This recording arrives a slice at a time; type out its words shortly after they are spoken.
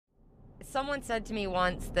someone said to me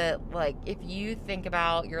once that, like, if you think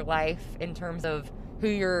about your life in terms of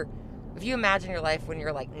if you imagine your life when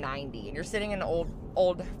you're like 90 and you're sitting in an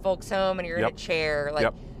old folks home and you're in a chair,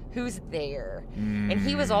 like, who's there? And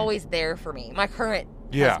he was always there for me. My current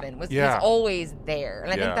husband was always there.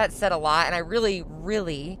 And I think that said a lot. And I really,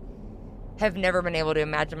 really have never been able to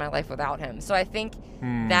imagine my life without him. So I think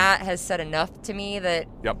that has said enough to me that,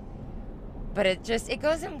 but it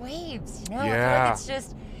goes in waves, you know? I feel like it's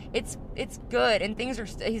just, it's good. And things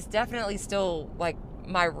he's definitely still like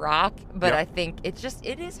my rock, but I think it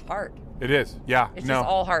is hard. It is. Yeah. It's just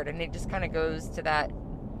all hard. And it just kind of goes to that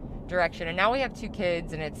direction. And now we have 2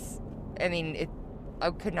 kids and I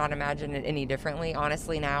could not imagine it any differently,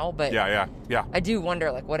 honestly, now. But I do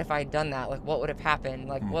wonder, like, what if I had done that? Like, what would have happened?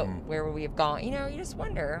 Like, where would we have gone? You know, you just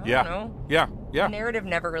wonder. I don't know. Yeah. The narrative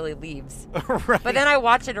never really leaves. Right. But then I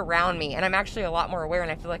watch it around me, and I'm actually a lot more aware,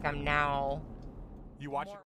 and I feel like I'm now. You watch it.